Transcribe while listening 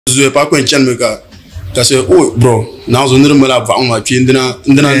je pas quoi chen me ka parce que oh bro na zo ndir mala va on fi ndina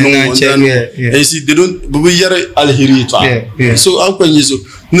no et si they don't bu yare alheri to so an ko nyiso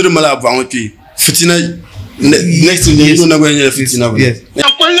ndir mala va on fi fitina next thing you know na go fitina ko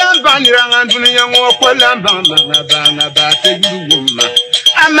la banira nganduni yango ko la banga ba te guruma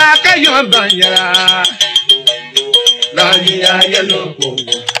amaka yo banyara la ya yelo ko.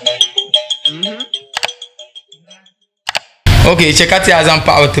 Okay, check out your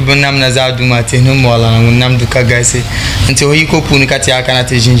power to Bunam Nazadu Martin, no more than Namduka Gassy until you could put Katia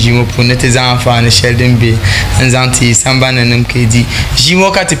Kanate Jinjimo Punetizan fan, Sheldon Bay, and Zanti, Samban and MKD.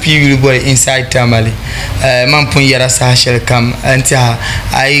 Jimo cat a period boy inside Tamale. Mampun Yarasa shall come until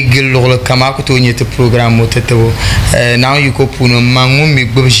I gil Kamakotonia to program Moteto. Now you could put no man make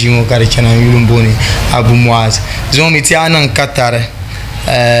Bujimo Karichan and Yulumboni, Abumoaz. Zomitian and Qatar,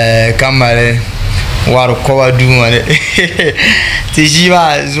 Kamare. Waru kowa dumane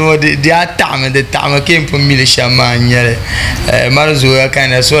tijiwa zo de atame de tame kem po milisha manyere marzo ya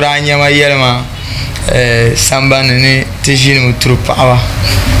kana sora nyama yelma samba ne tijini mutrupawa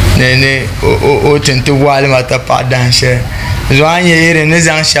ne o tente wale mata pa danse zo anye yere ne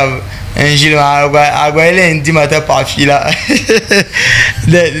zan shab enjil agwa ele ndi mata pa fila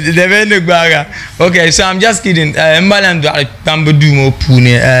de bene gbaga. Okay, so I'm just kidding. Mbalan do tambo dumo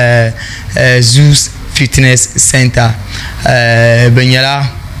pune Zeus Fitness Center benyala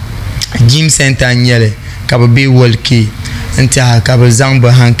gym center nyele kabe wolki nta kabe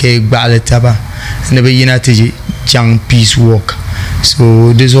zangba hanke gbale taba ne be yinati jang peace walk.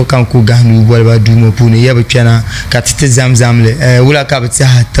 So this all can go ganu bolba dumo pune yabe piana katite zamzamle wula kabti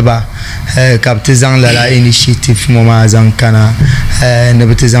hataba kabti zang la initiative moma zang kana ne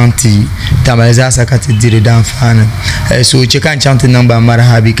betizanti Tamale za sakati dire dan fana so chekan chante number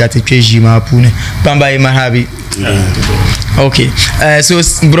marhabi katite jima pune pamba marhabi. Okay, so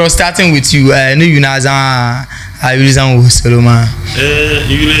bro, starting with you, no you naza I will zang Soloma.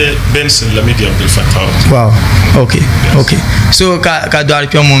 You Benson la media Abdel Fattah. Wow. Okay. Yes. Okay. So ka do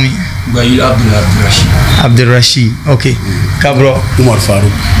alpia momi. Gail Abdel Rashid. Okay. Kabro Umar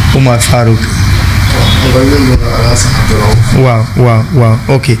Farouk. Wow.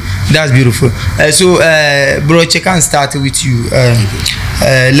 Okay. That's beautiful. So bro, check and start with you.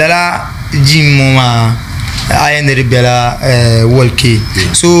 Lala Jim Moma I am the rebella walkie.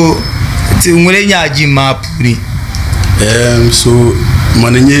 So ngule nya Jim ma puri. So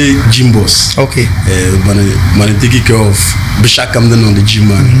mananye gym boss. Okay. Man take care of Bishak come down on the gym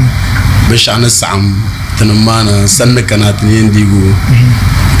man. Bishana Sam Tanamana Sanda Kanat Ndigo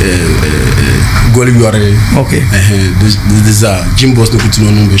Goliware. Okay. This is a gym boss no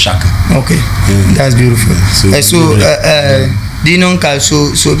kutuno no Bishak. Okay. That's beautiful. So di non ka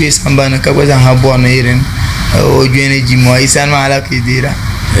so be sambana ka gwaza habo na irin o jene gym wa isan ma ala kidira.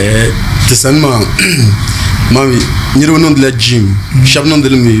 Tesanma Mami, you don't know the gym. Shab non de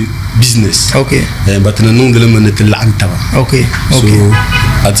me business. Okay. But no non de me te lantava. Okay. So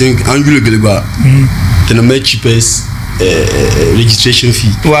I think Angulo Gilba, the most cheapest registration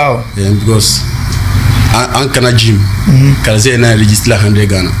fee. Wow. Because Ankara gym, Kaze na register 100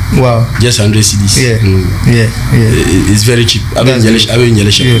 Ghana. Wow. Just 100 CDs. Yeah. It's very cheap. I mean,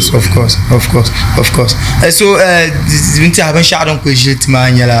 yes, of course. So winter haven't shot on Kujit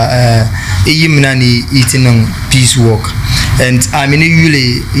Manyala Yimnani eating on peace walk. And I mean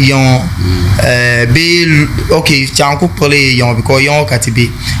really young be okay, Chanko Pole young because young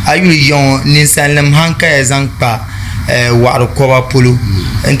Katibi. I really young Ninsanlam Hanka Zankpa Waro Koba Polo.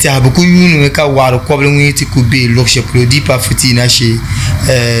 And Tabuku Unica Waro Koblin could be Loksha Pro Deepa Fitina she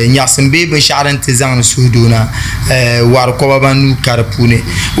Yasan Baby Sharon Tizan Suduna Waro Koban Karapune.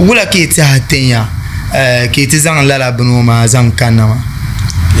 Wula Kate Hatenia Kitizan Lala Bonoma Zankanama.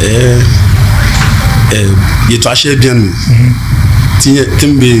 You trash bien.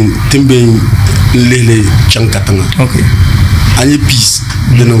 Timbe Lele Chankatanga. Okay. And your piece,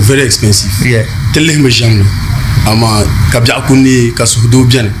 they're not very expensive. Yeah. Tell him a jamlo. Ama Kabjakuni Kasudo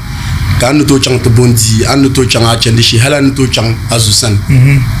Bian. Kanu to chang to bondi, and to chang achendishi, Helen to chang azusan.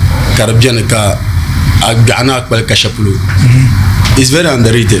 Karabianaka Agana Kashapulu. It's very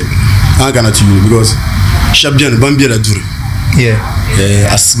underrated. I'm gonna to you because Shabian Bambia Dur. Yeah.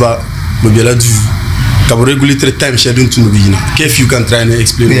 Asba Mobila Du. Regulatory time schedule to Nubina. If you can try and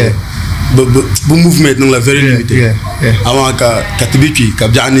explain. Yeah. But movement no very limited. Yeah. Amaka Katibipi,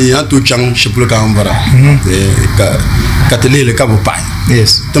 Kabjani, Anto Chang, Shapulaka Ambara. Katele Cabo Pie.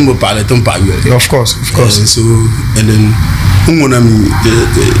 Yes. Tumbo Pale, Tumpa. Of course. So and then Umonami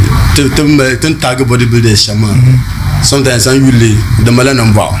the target bodybuilders shaman. Sometimes usually the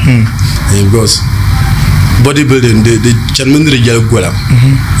Malanam vow. Because bodybuilding de chairman de yel gola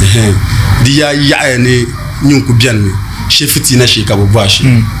di ya ne nyunku bian mi chefiti na shi ka bo bashi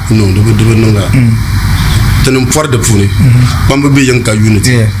non do nonga tanum for de puni bamba be yanka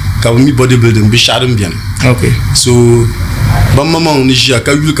unity ka mi bodybuilding bi sharam bian okay so bamba ma ni ja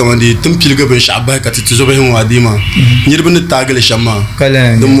ka yul kamande tum pilga ben shaba ka ti zo be mo adima nyir ben tagal shama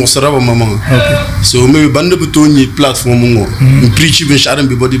de mo saraba mama okay so me bande buto ni platform mo preach ben sharam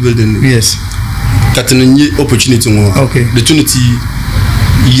bi bodybuilding yes katana ni opportunity mo okay the opportunity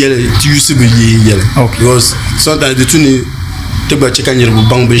yele ti use be yele okay because sometimes the tuni te ba cheka nyir bu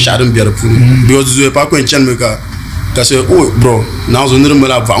bang ben sharam bi arpu because zo pa ko en chan me ka say, oh bro, now so near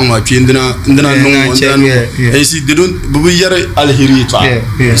mala va on my pin ndina no and see they don't bu yare alheri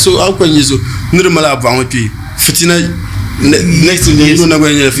to so how can you so near mala va on pin fitina next thing you know na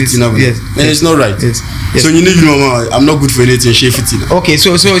go fitina and it's not right so you need mama I'm not good for anything she fitina okay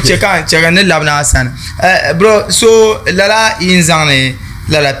so cheka ne labna san bro so lala inzane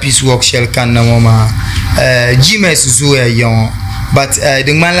lala peace work shell kan na mama GMS zo yon but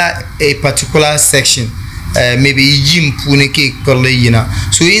the mala a particular section maybe gym pune ke perle yina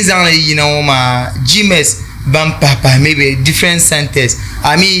so inzana yina ma GMS bam papa maybe different centers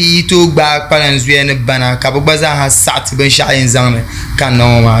ami ito gba parents we ne bana ka baza ha sat ben sha inzana kan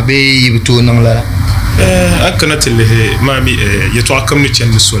no ma be yibto non la akana tele mami yeto akam ni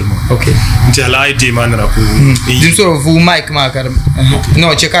chen solmo okay nti ala ide manara ko dim so vous mic ma kar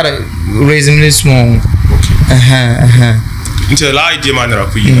no chekara raise me small okay until I demand a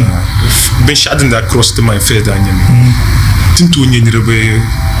queen. Ben shadden that crossed my face down. Tinto Nirebe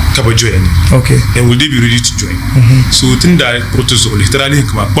Cabo join. Okay. And will they be ready to join? So Tinda protozol, literally,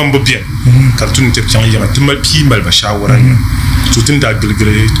 come up, Bombo Bien, cartoon tip Chang, Timal P. Malbasha, or so Tinda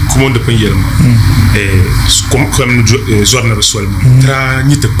Gilgray, command upon Yelma, Zorna Solma, Tra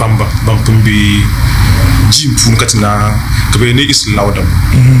Nita Bamba, Bampumbi, Jim Punkatina, Cabene is louder,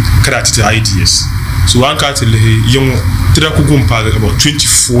 Karate ideas. So one cat young Trakugum Park about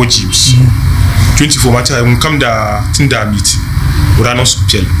 24 gyms. 24 much I come da Tinda meet. Urano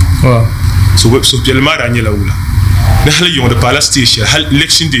Supel. So web Supel Maranyela Ula. The hell you on the palace station,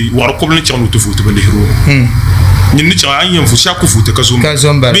 election day, war calling to vote when the hero. Nicha I am for Shakufu, the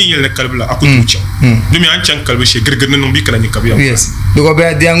Kazumba, being a Kalbla, Akucha. Do me Anchan Kalbish, Gregan Bika and Kabia. Yes, because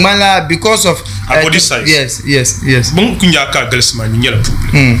the young man, because of body size. Yes. Bunkunyaka Gelsman in yellow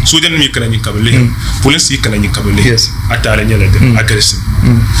problem. So then we can Kabili, police can Kabili, yes, at Aranyela, aggressive.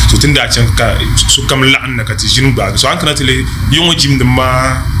 So Tinda Chanka, so come Lana Catijin bag. So I cannot tell you, young Jim the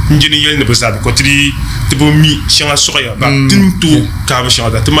Ma, engineer in the Bazaar, Cotri, the Bumi, Shanga Soya, but Tinto Kavasha,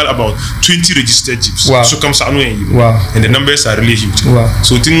 that about 20 registered gyms. So comes Anway. Wow. And the numbers are really huge. Wow.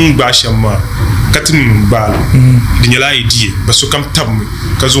 So tin bashama katin bal dinyala idea but so come tab me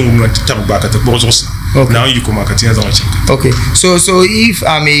kazun tab back at the bozosa. Now you come katin za. Okay. So if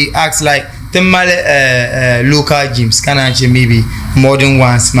I may ask like Tamale local gyms can actually maybe modern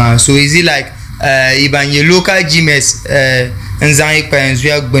ones man. So is it like even your local gyms nzangi parents we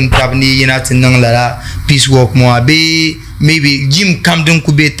are going probably you know tinang la peace walk mo be maybe gym camden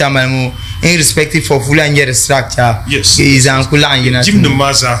could be Tamale irrespective of full and yet structure. Yes. Is Ankula, you know. Gym the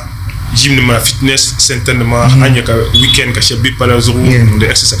Maza, gym the fitness center, the weekend, Kashabi Palazzo, the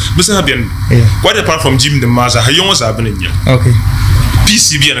exercise. But what apart from gym the Maza, how young was happening here? Okay.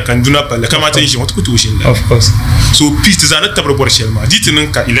 PCB and can do not like come attention what to do. Of course. So peace is another proportion.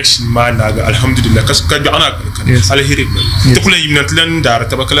 Didn't election man, Alhamdulillah, Kaskabana, I'll hear it. The play in Natlan,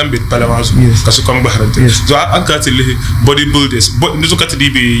 Tabakalam bit Palamazo, Kasukam Bahran. So I got bodybuilders, but look at the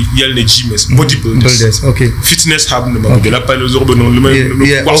Yelne GMS, bodybuilders. Okay. Fitness hub, okay.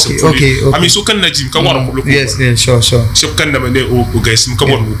 I mean, so can the gym come on? Yes, sure. So can the guys come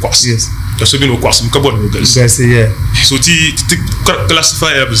on, yes. So you know, some carbon girls. So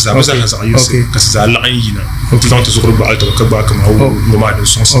classify as a okay. Because a line, you know, to sort of alter Kabaka,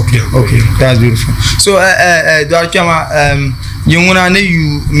 okay, that's beautiful. So, Dr. You wanna know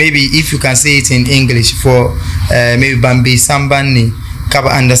you maybe if you can say it in English for maybe Bambi Sambani, Kaba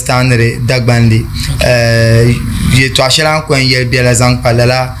understand the Dagbandi. You to Ashalan when you be a Zang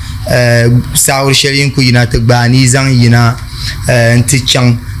Palala, Saur Shelling Kuyina Tagbani Zang Yina, and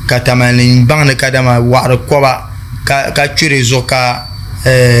Tichang. Tamale bang de kadama water koba ka chure zoka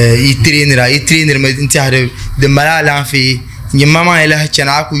trainer me intihare de malala fi ni mama ela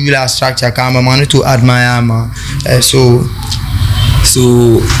chana ku yula structure kama manu to admire ma so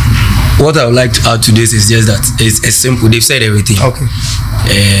what I would like to add to this is just that it's simple. They've said everything. Okay.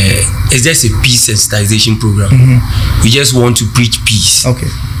 It's just a peace sensitization program. We just want to preach peace. Okay.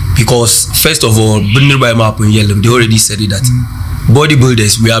 Because first of all, they already said it that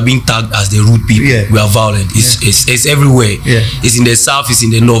bodybuilders, we are being tagged as the rude people. We are violent. It's everywhere. It's in the south, it's in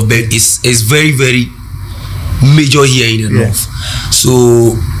the north, but it's very, very major here in the north.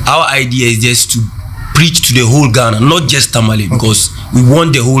 So our idea is just to preach to the whole Ghana, not just Tamale, because we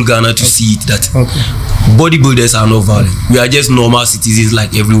want the whole Ghana to see it that bodybuilders are not violent. We are just normal citizens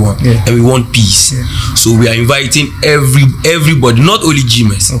like everyone, and we want peace. So we are inviting everybody, not only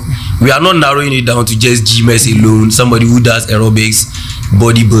gymmers. We are not narrowing it down to just gymmers alone. Somebody who does aerobics,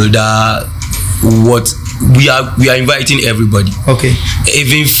 bodybuilder, what we are inviting everybody.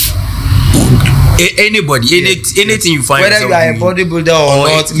 Even anybody, anything you find, whether you are a bodybuilder or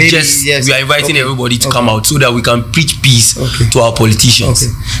not, maybe just we are inviting everybody to come out so that we can preach peace to our politicians.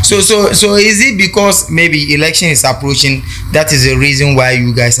 So is it because maybe election is approaching, that is the reason why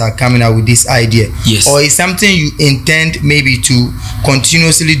you guys are coming out with this idea? Yes. Or is something you intend maybe to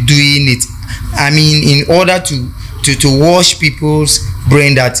continuously doing it? I mean, in order to wash people's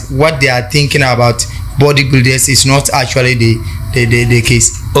brain that what they are thinking about bodybuilders is not actually the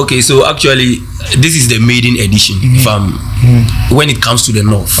case. Okay, so actually this is the maiden edition. When it comes to the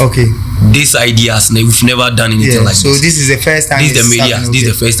north, this idea we've never done anything like this. So this is the first time. This is the media. This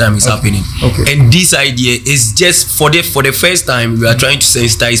is the first time it's happening. And this idea is just for the first time we are trying to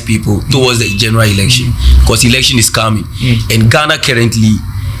sensitize people towards the general election, because election is coming, and Ghana currently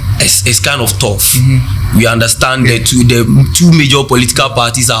is kind of tough. We understand that the two major political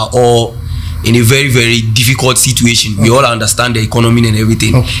parties are all in a very, very difficult situation. We all understand the economy and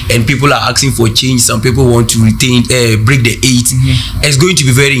everything, and people are asking for change. Some people want to break the 8. It's going to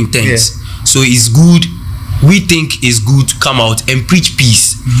be very intense. So it's good. We think it's good to come out and preach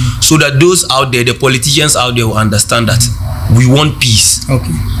peace, so that those out there, the politicians out there, will understand that we want peace.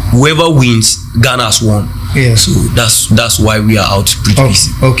 Whoever wins, Ghana has won. So that's why we are out to preach peace.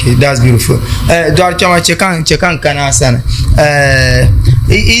 That's beautiful. Chekan kana sana.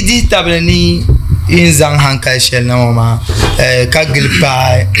 Idi tableni in zang hankal shell na mama. Ka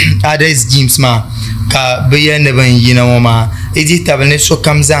gilpa others gyms ma ka bayan da ban yi na mama. Idi tableni so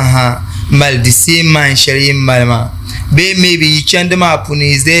kam zang ha mal the same man shari malma. Be maybe you change them up.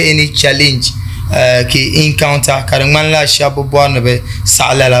 Is there any challenge ke encounter karangman la shabu born be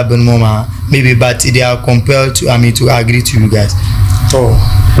sala la ben mama, maybe, but they are compelled to to agree to you guys?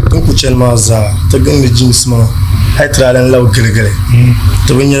 Donc kuchelma za tagan gyms ma hay tralan law gele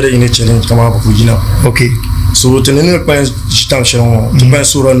to banyare ine challenge kama ba kujina. So tenene pa jitam shon to pa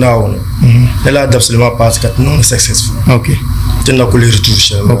sura now ela absolument pas kat non successful. Tenna ko le retour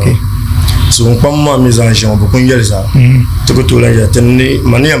shel. So on pas ma mise en jeu ba kunjel za to ko to la ya tenene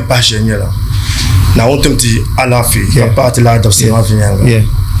mani am pa shenyela na on temti ala fi ka parti la absolument finyanga.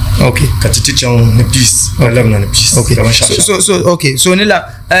 Katiti chang ne peace na ne peace. So nila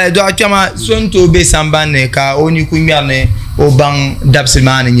do akama son to be sambane ka oni kunya ne obang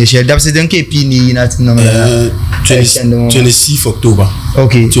dabsilman ne share dabsidon ke pini na tinno 26 October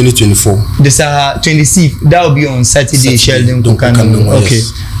 2024. This 26, that will be on Saturday. Sheldon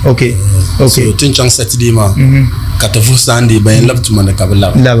Okay. So tinchang Saturday ma katafu Sunday by love to man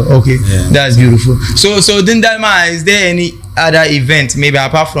kabala. That's beautiful. So then that ma, is there any other event maybe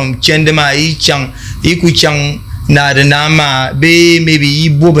apart from Chendema Ikuchang na the nama be maybe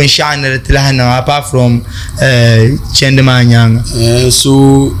Boben Shana Tilana apart from Chendema Nyang?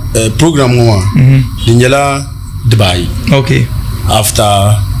 So program one Dinjala Dubai.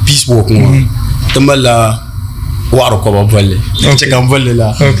 After peace walk one Tamala Waro Koba Valley. Check on Valley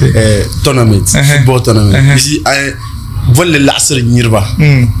la tournament, football tournament. You see, I Valley last Nirba.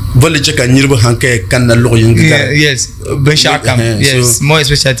 Valley check a Nirba Hanke can the lawyer. Yes, Benshakam. Yes, more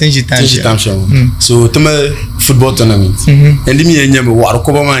especially attention. So Tama football tournament. And me and Yam Waro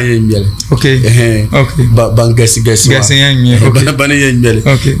Koba Yel. Bangasi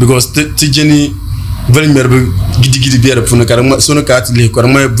because Tijani very gidi biara puna karama sono kat le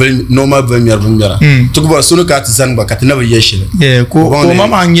karama very normal very biara to go sono kat zanba kat never yeshile ko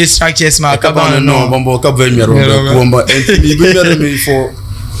mama nye structures ma ka ban no bombo ka very ko bombo and me for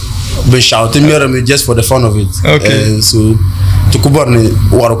be shouting me just for the fun of it. So to go borne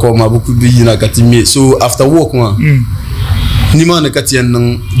waro ko ma buku bi na kat me so after work ma ni ma na kat yan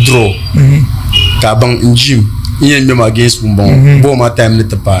draw ka bang gym yen me against Bumbon. Bo my time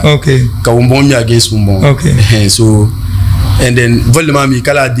little part. Ka Bumbon me against Bumbon. So and then Volmami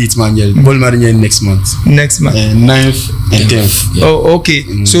kala date man yel. Volmari next month. 9th and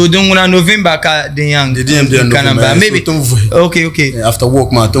 10th. So don't wanna November ka the young. The November. Maybe after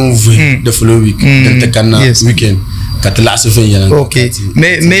work ma don't the following week. Then the weekend. Katlas of Yan. Okay,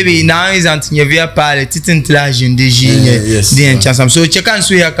 maybe now is Antonio Via Pale, Titan Tlajin, the Gene, so check and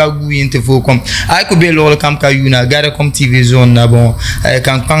see a Kagu into Focom. I could be a lot of Kamkayuna, GAIDA-COM TV zone, Nabon,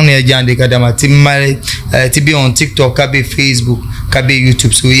 Kampang Jan de Kadama, Tamale, to be on TikTok, Kabe Facebook, Kabe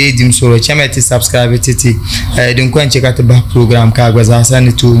YouTube, so ye dim so chamete subscribe titi. Don't go and check out the back program, Kagwaza,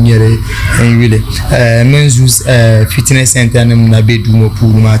 and to near and really. Men's fitness center and Munabe Dumo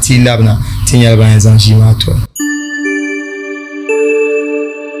Puma, T Labna, Tinyaba and Zanjimato.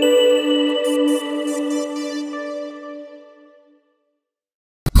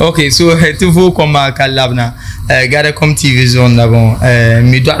 Okay, so to vote comme Kalabna, GAIDA-COM TV zone d'abord.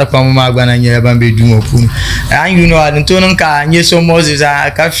 Me doit pas me magana n'y a pas de dumo pour. You know, I don't know quand n'y sont Moses à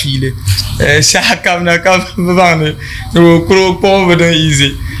cafile. Chaque na café vendre. Le gros pauvre dans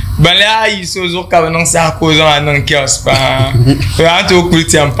easy. Ben là ils sont au cas non ça cause en non kiosque pas. Là tu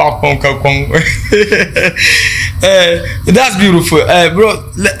occultes un par that's beautiful. Bro,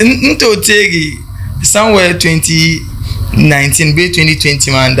 into take somewhere 2019 be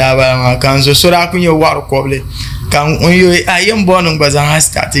 2020 man da ba ma kan so da kun yo war koble kan on yo ayem bonun bazan ha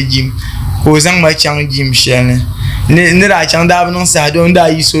start gym ko zan ma chan gym shene ne da chan da non sa don da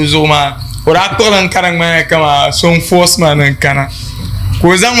yi so zo ma ora ko ran karan ma kama son force man kana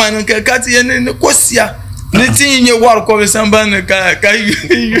ko zan ma nan ka ti ne ko sia ne tin ye war koble san ban ka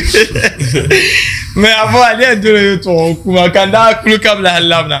me avo ale do yo to kuma kan da klu kabla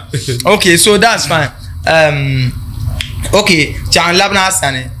halabna. Okay, so that's fine. Okay, Chan Labna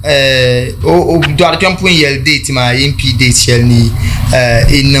Sane, Dwarkan Point Yel date my MP date shell ni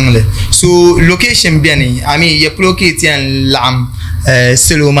in Nangle. So, location Benny, I mean, you locate and Lam,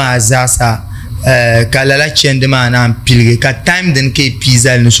 Seloma Zasa, Kalala Chendeman and Pilge, cut time then K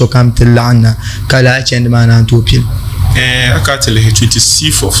Pizza no so come to Lana, Kalala Chendeman and to Pil. I can't tell you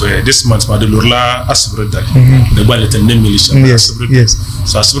 26th of this month, Madalurla Asbreda, the ballet and militia. Yes.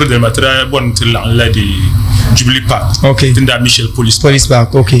 So Asbreda Matra born till Lady Jubilee Park. Okay. Then that Michel Police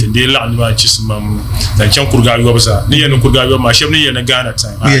Park. Okay. They land my chismam, the John Kurgawa was a near no Kurgawa, my Chevney and a Ghana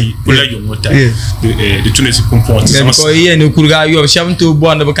time. I will let you what the Tunisian components. Yeah, no Kurgawa, 7 to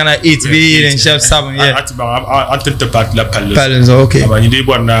 1, the Bacana 8 and Chef 7. Yeah, at the Pat La Palace. Okay. When they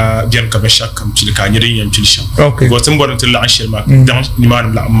born Jan Kabashak, Chilkani and Chilisha. Okay. Until la shell ma dans ni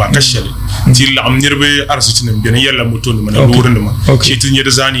man la ma kashel til am nirbe arsitin ben yalla mutun man lurin ma ci tin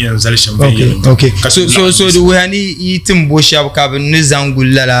yeda zani yan zal sham okay so the wani yitim bo shab ka ben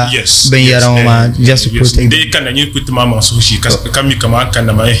nizangulala ben yaran ma just to protect they kan ni kutima ma so shi kami kama kan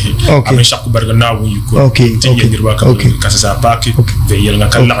na ma am shakku barga na wu ko tin yirba ka sa paki be yalla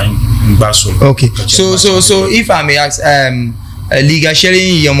kan la ba so okay so if I may ask Liga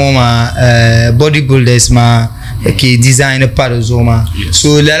sharing yamoma bodybuilders ma ke design parozoma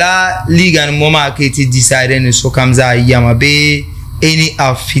so la Liga moma ke ti decide so kamza yama be any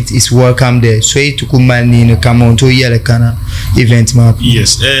outfit is welcome there so it kumani no come to yele kana event ma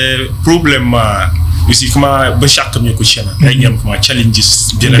yes problem you see kama bashak kam ko chana ayam kama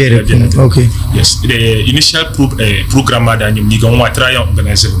challenges okay yes the initial program da nyim Liga wa try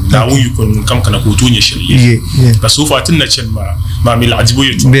organize na wu yukon kam kana ko tunye shiri parce que fatin na chen ma mi lajibo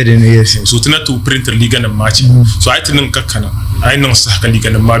yetu yes so tuna to printer Liga na match so I tinin kakana I know sa ka Liga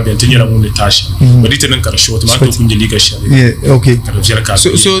na ma biyan tinyara mun tashi but it nan karsho to man to kunje Liga shiri okay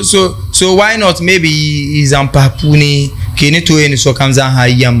so why not maybe is am papuni kene to en so kamza ha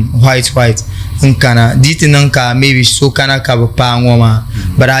yam white nkana diti nanka maybe so kana ka pa ngoma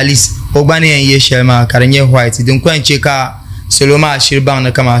but at least ogbani en ye shelma karanye white din kwan cheka seloma shirban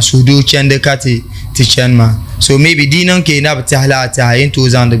na kama sudu chende kati tichenma so maybe dinan ke na btahla ta into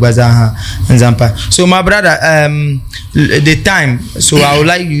zand gbaza nzampa so my brother the time so I would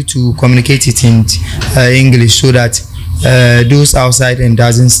like you to communicate it in English so that those outside and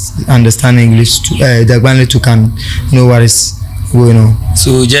doesn't understand English to can know what is going on.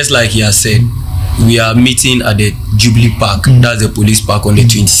 So just like he has said, we are meeting at the Jubilee Park, that's the police park on the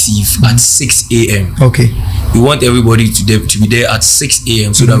 26th at 6 a.m. Okay. We want everybody to be there at 6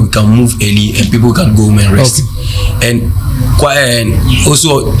 a.m. so that we can move early and people can go home and rest. Okay. And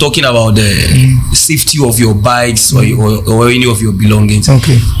also talking about the safety of your bikes or any of your belongings.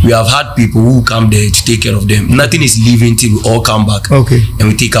 Okay. We have had people who come there to take care of them. Nothing is leaving till we all come back. Okay. And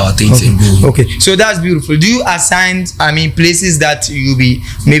we take our things and go. Okay. So that's beautiful. Do you assign, places that you be,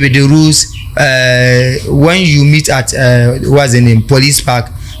 maybe the rules, when you meet at, what's the name, police park,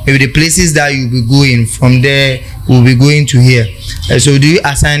 maybe the places that you'll be going from there will be going to here. So do you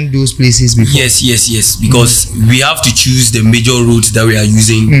assign those places before? Yes. Because we have to choose the major routes that we are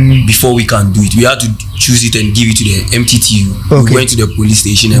using before we can do it. We have to choose it and give it to the MTTU. Okay. We went to the police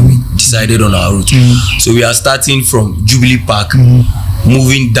station and we decided on our route. So we are starting from Jubilee Park,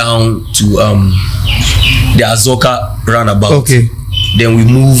 moving down to the Azoka roundabout. Okay. Then we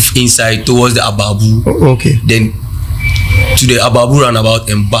move inside towards the Ababu. Okay. Then to the Ababu roundabout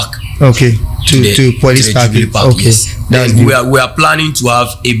and back. Okay. To police park. Okay. Yes. Then we are planning to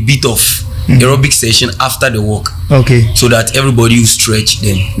have a bit of aerobic session after the walk. Okay. So that everybody will stretch,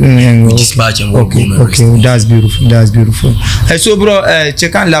 then we dispatch and walk home and rest. Okay, that's beautiful. That's beautiful. So bro,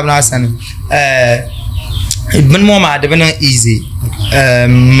 check on lab nasan. Ben mama de ben easy.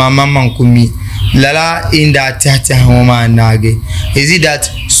 Mama mankumi. Lala in that tata homa nage. Is it that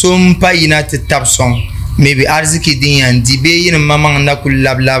some pa united tap song? Maybe arziki din and dibe yin mama na kul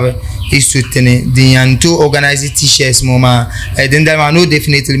lab is sutene din to organize t-shirts mama. Then there are no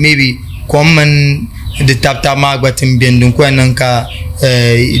definitely maybe common the tap magbatin bendun ko nanka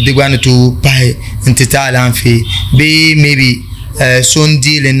the gwana to pay intitala anfi be maybe son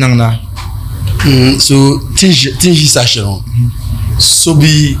deal in nana. So tinji sachon so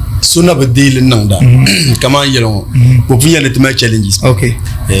be so na be deal in nanda kama yelon pour venir les challenges. Okay.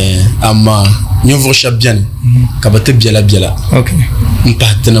 Ama nyovo shabjan kabate biela okay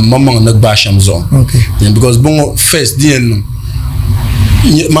mpatena mama na ba shamzo. Okay. Because bon first dien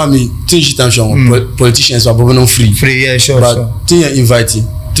mami tinji tension politicians are not free, yeah, sure, but sure. Tinha invite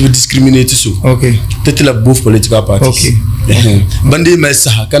to discriminate so. Okay. Tetela both political parties. Okay. Bandi me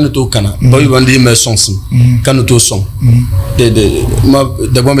saha kanato kana boy bandi me sonsim kanato son de ma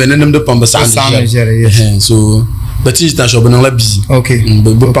de bombe nenem de pamba sa Nigeria. So but tinji tension ben la busy. Okay.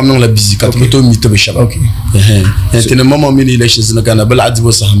 Bo pam non la busy kanato mi to be shaba. Okay. Tene mama mini elections na kana bal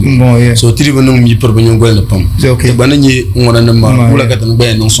adibo saham. Bon, yeah. So tiri ben mi por ben ngol na pam. Okay. Banani ngona na ma wala ka tan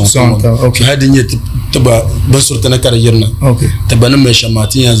ben non son. Okay. Hadi ni taba ban sorta na carrière na. Okay. Tabana me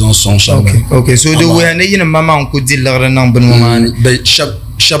chamati ya zon son chamba. Okay. Okay. So the way na yin mama on could deal la nan ben mama. Be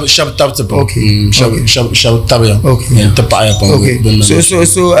shab tap tap. Okay. Shab tab ya. Okay. Tapa ya pam. Okay.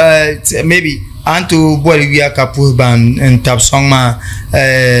 So maybe anto boy we are kapu ban and tap song ma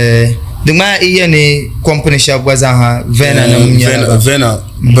the ma iyane company shab waza vena na vena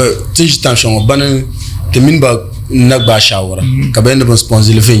but tinji tension ban temin ba nagba shawara ka ben de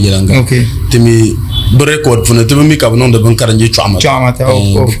sponsor le fen yelanga. Okay. Temi record fune temi mi ka non de ban karanje chama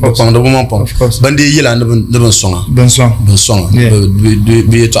of pang de bon pang bandi yela de ban songa ben songa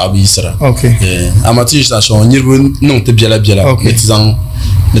be to abi sara. Okay. Amati station nyirbu non te biela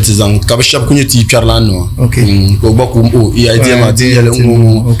netizang kabashab kunye ti charla no. Okay. Ko ba ku o i idea ma ti yele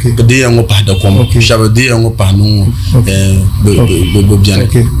ngo ko de yango pa da kom shaba de yango pa no be bien.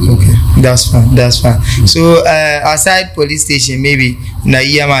 Okay. That's fine. So aside police station maybe na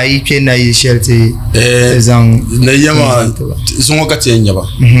yama ipe na shelter zang na yama zongo kati nyaba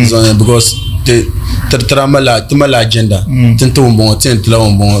because te tramala agenda tinto bon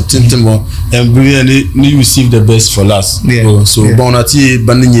tinto bon and we receive the best for last. So bon ati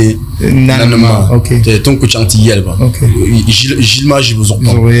bananye nanama. Okay. Te ton ko chanti yelba. Okay. Gilma jibuzo.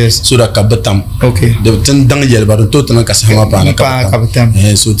 So da kabatam. Okay. De tin dang yelba to tan ka sama pa na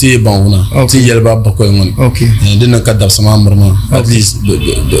kabatam. So ti bon una ti yelba ba ko ngon. Okay. Den ka dab sama marma at least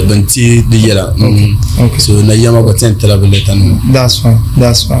ben ti di yela. Okay. So na yama ba tin tela beletan. That's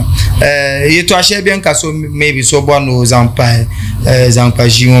fine. You to achète bien qu'à so maybe so bon nos zampa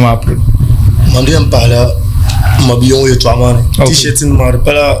jimo ma pro. Mandem pala mabiyon yo to amane. T-shirt in mar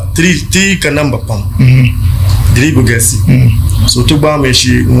pala 3 kanamba pam. Dri bugasi. So to ba me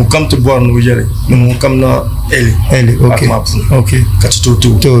shi mo kam to bo no yere. Mo kam na ele. Okay.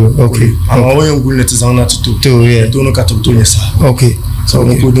 Katuto. Okay. Ama wo ngul net zanga tuto. Yeah. To no katuto nyesa. Okay. So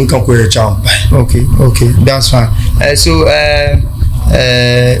no ko dun kan ko e cham. Okay. That's fine. So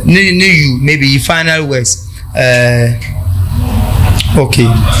you maybe final words. Okay.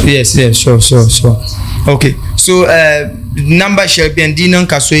 Yes, sure. Okay. So number shall be and dinan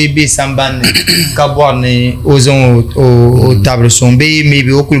kaso be samban kabone ozon o table son be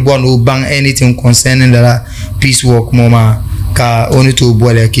maybe okul bon o bang anything concerning the peace work mama ka oni to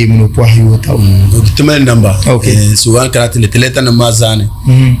boile ke muno po hiwo taw. Tumen number. Okay. So an karate le teleta na mazane.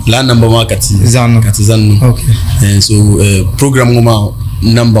 La number ma kati zan. Okay. So program ngoma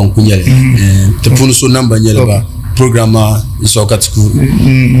number kunyele. Te punu so number nyele ba. Programma so katiku.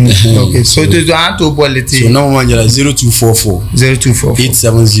 Okay. So to anto boile te. So number manjala 0244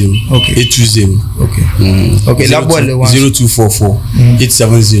 870 820. Okay. La boile 0244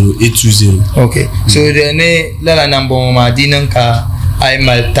 870 820. Okay. So the ne la number ma dinan ka ay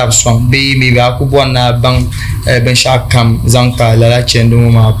mal tab song be mi ba ku bona bang ben shakam zanka la chendo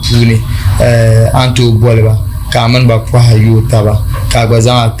ma puni anto boile ba ka man ba ko hayu taba ka gba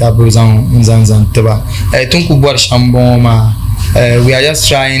zan taba zan taba tunku bor shambon ma we are just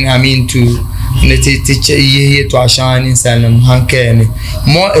trying to to ashan in salem hankene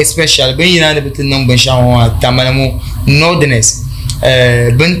more especially ben yana da bitin nan ban shawo Tamale mo northerners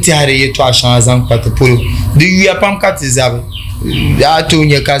ben tare to ashan zan patapolo do you apam katizabe to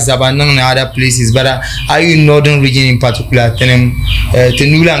nya kazaba nan na other places but are you northern region in particular tenem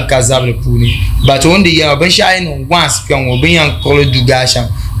tenulan kazable puni but on the year ben shayin once pian wo ben yan kolo dugashan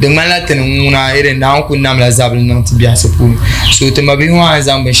de mala tenuna ere na ku nam la zabel nan tibia se puni so te mabi ho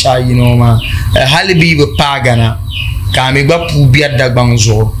azam ben shayin no ma halibi be pagana ka me gba pu bia dagban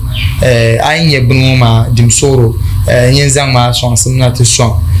zo ayin bunu ma dimsoro yin zang ma son simna te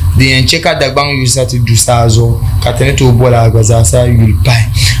son the encheka dagban user to do sazo katene to bola agwaza sa yul pai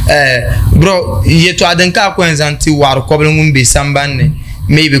bro yeto adanka ko enzanti war ko blum be sambanne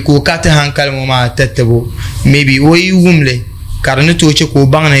maybe ko kata hankal mo ma tetebo maybe oyi wumle karne to che ko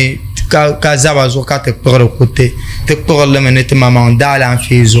bangne ka zaba zo kata poro kote te poro le menete maman dala en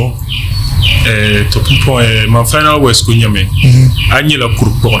fezo to point ma final west ko nyame anyi la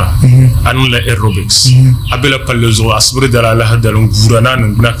kurpora anu la aerobics abela pallezo asbre dala la hadalon gurana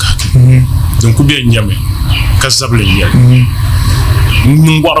nan nakati donc ko bien nyame kasable yel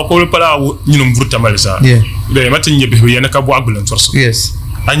ngwara ko pala nyinum burta malisa be matin nyebe yana ka bo agbulan torso yes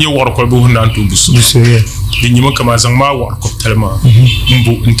anyi war ko bo nan to busu di nyima kama zang ma war ko telma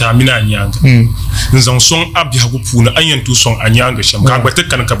mbu ntamina nyanga nzang song abi hagu puna anyan tu song anyanga sham ka gbata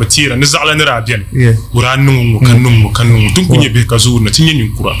kan ka batira ni zala ni rabian ura nungu kanungu tun kunye be ka zu na tinye ni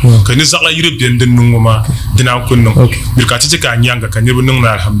kura ka ni zala yire bian den nungu ma dina kunnu bir ka tije ka anyanga ka ni bunun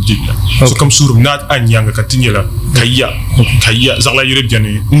na alhamdulillah so kam surum na anyanga ka tinye la kayya zala yire bian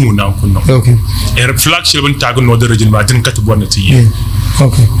ni mu na kunnu flag shilbun tagu no derejin ma din ka to bonna tiye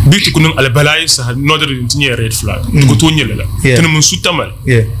bitu kunun albalai sa nodar tinye red flag ko to nyela la tin mun su Tamale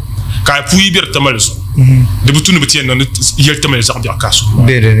ka puyi bir Tamale so de butunu bitien non yel Tamale sa biya kaso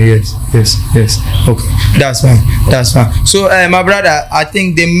yes okay that's fine so my brother I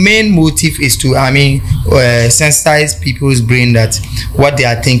think the main motive is to sensitize people's brain that what they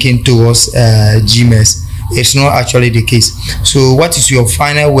are thinking towards GMS it's not actually the case. So what is your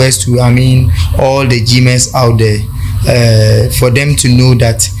final words to all the GMS out there for them to know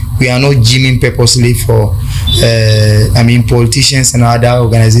that we are not gymming purposely for politicians and other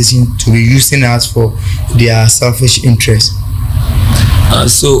organizations to be using us for their selfish interests?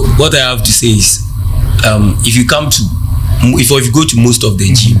 So what I have to say is if you go to most of the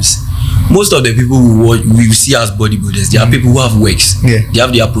gyms, most of the people we see as bodybuilders, they are people who have works. They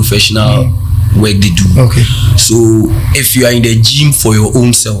have their professional work they do. So if you are in the gym for your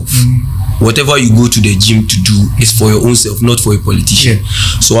own self, whatever you go to the gym to do is for your own self, not for a politician.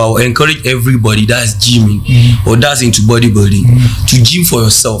 So I will encourage everybody that's gymming or that's into bodybuilding to gym for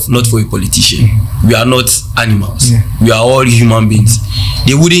yourself, not for a politician. We are not animals. We are all human beings.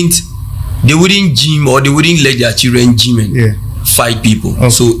 They wouldn't gym, or they wouldn't let their children gym and fight people.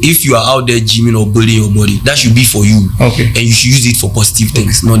 So if you are out there gymming or building your body, that should be for you, and you should use it for positive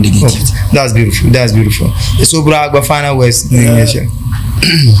things, not negative. That's beautiful. So bro, final words.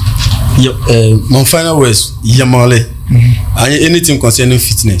 My final words, Yamale. Anything concerning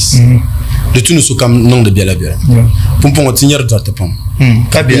fitness. Le tout ne soit comme non de bien la bière. Pour continuer de te prendre.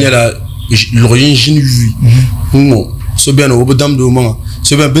 Bien la l'origine lui. Non. So bien au bout d'un moment.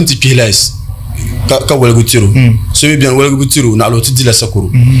 So bien ben petit pièce. Ka wala gutiro. So bien wala gutiro na lo ti la sakuru.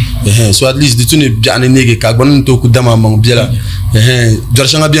 So at least de tout ne bien nege ka gwan to ku dama mang bien la.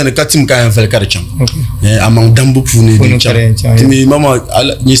 Jarshanga bien ka tim ka en fel karcham. Amang dambu puni di cham. Timi mama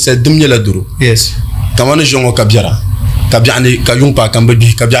ni se dumnya la duro. Yes. Kamane jongo kabiara. Kabiane ka yumpa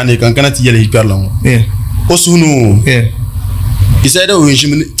kambebi kabiane kan kanati yele hiperlango. Osunu. Isaida o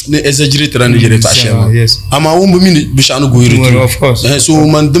njimi ne exaggerate ran yele ta shema. Ama wumbu mini bishanu go yiri. Of course. So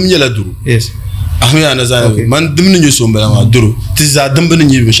man dumnya la duro. Yes. Ahmiya na za man dumni nyu so mbala ma duro. Ti za dumbani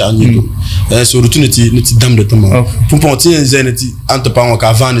nyi bishanu duro. So rutuniti niti damdo tama. Pumpon ti zeneti antopa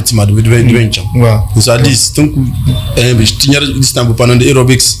ka vaniti ma do bencham. So at least tunku tinyar distambo panon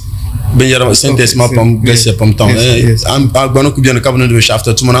aerobics ben yara synthèse ma pam gese pam temps am agbono ku bien ka bono de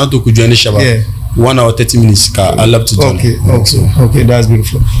shaft to mana to ku join shaba 1 hour 30 minutes ka I love to do. Okay, that's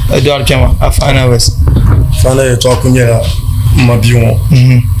beautiful. Edward Kema, afana west. Fana to kunya mabion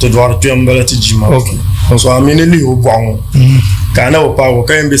to doar to mbala ti jima. Okay. So amene li o bwango. Kana o pa o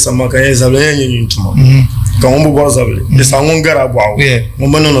kaembe sama ka yezabla yenyi ntuma. Ka ombo bo zabla. Esa ngongara bwawo. Mo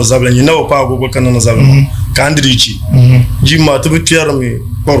banono zabla nyina o pa go kana no zabla. Ka andrichi. Jima to bitiyarmi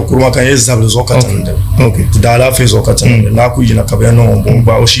por kurma kan yezabla zokatande. Okay. Dala fe zokatande. Na ku yina ka beno ombo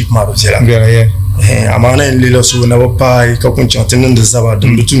ba o ship ma do zela. amana en lila so na pai ka kun chantin da zaba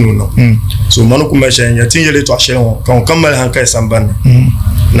dum bitunu no so manu kuma shan ya tin yele to ashe kan kamal han kai samban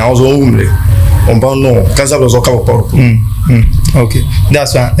na zo ngumle on ba no kaza zo ka pa okay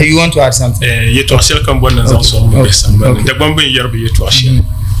that's one. You want to add something? Ye to ashe kan bon nan so be samban da ban yarbe ye to ashe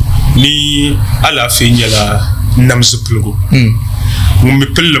ni ala fe nyala namsuplugo mun mi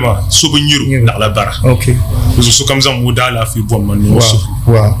pellema so bu nyiru na la bara okay so kam zam wudala fi bom man no so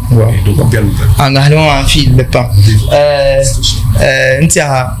wa do ko bel anga halwa fi le pa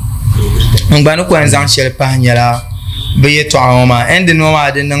ntia ngba ko anzan shel pa nyala be ye to awma and no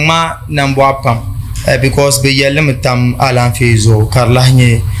ma de nang bo pam because be yelem tam alan fi zo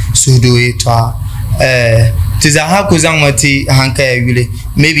karlahne sudo ye to tiza ha ko zan mati hanka ya wile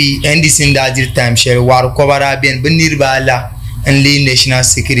maybe ndc da dir time share war ko bara ben benir bala and le national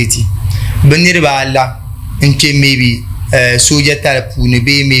security benir bala nke maybe soja tar pune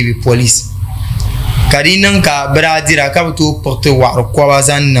be maybe police kadinan ka bradira ka to porte war ko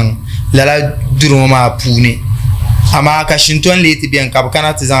bazan nan lala duroma pune ama ka shinton le tibian ka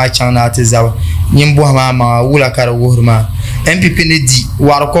kana tiza a chana tiza nyimbo ma wula kar wohurma MPP ne di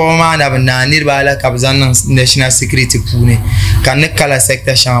war ko ma na bana nirbala ka bazan national security pune kan ne kala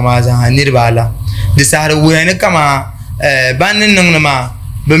sector shama za nirbala de sahar wene kama banin nan ma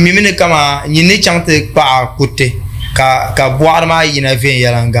ba mimine kama nyine chante pa kote ka boar ma yina ven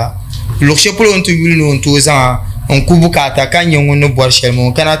yalanga lokshe polo onto yulu onto za on kubukata kan yongo no bor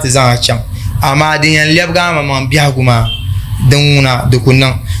shelmo kana tizan cham ama din yan lebga ma biaguma danguna de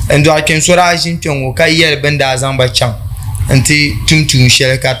kunnan endo aken sorajin tongo kayel banda zamba cham anti tumtum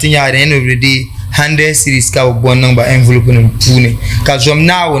shel ka tinya ren already 100 series ka bonnan ba envelope no pune ka zom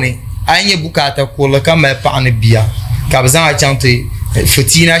nawone anye bukata ko la ka ma pa ne biya ka bazan chante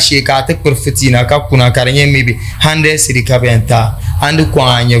fitina she ka ta per fitina ka kuna karanye maybe 100 series ka benta andu ko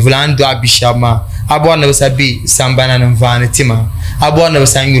anye vlando abishama abo na sabi sambana na mvane tima abo na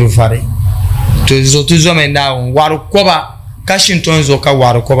sanyuru fare to zo menda waru koba Kashington zo ka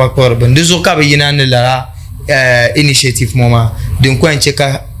waru koba korbe ndizo ka be yina ne la initiative mama din ko enche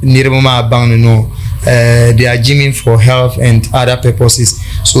ka nirma ma bang no they are gymming for health and other purposes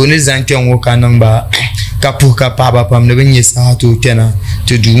so ne zanken wo ka namba kapu ka paba pam ne benye sa to tena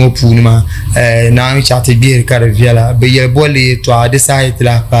to du mo punima na mi chate bier ka reviala be ye boli to ade site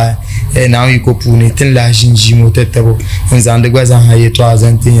la pa na mi ko puni tin la jinji mo tetabo nzande gwaza ha ye to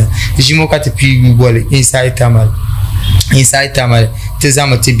azantinya jimo ka te pi boli inside Tamale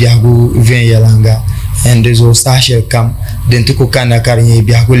tezama tibiago ven yalanga and there's also Sasha come then to kokana karnye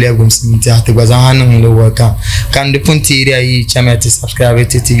biago legum simti ate gwaza hanan lo waka kan de punti area chama to subscribe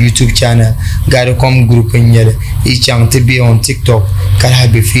to YouTube channel GAIDA-COM group nyele e cham to be on TikTok kala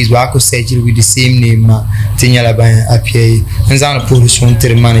have Facebook ako search with the same name ma tinyala ba apia nzana production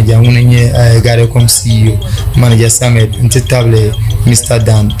ter manager unenye GAIDA-COM CEO manager Samet ntitable Mr.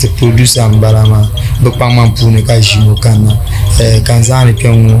 Dan to produce ambalama bakpa mampune ka jimo kana kanzani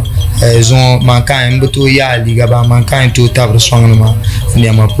piongo zon mankan mbuto ya liga ba mankan to tabre songma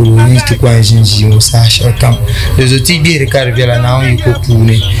ndiama pulu ni to kwa jinji o Sasha kam les outils bi recarvela na on ko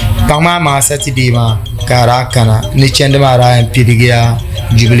pune pama ma satide ma karakana ni chende mara empirigia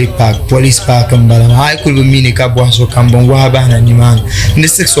Jubilee Park Police Park mbala hay ko be mini ka boaso kambon wa bana ni man ni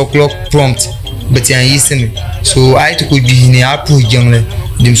 6 o'clock prompt but yan yisene so I to could be ni apu jangle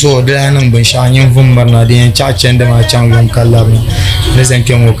dim so de hanan ban shanyen vumbarna de yan cha chende ma changlon kallabna ne zan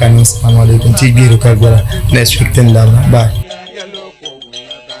kemo kanin assalamu alaikum ti biro ka gora next week ten la bye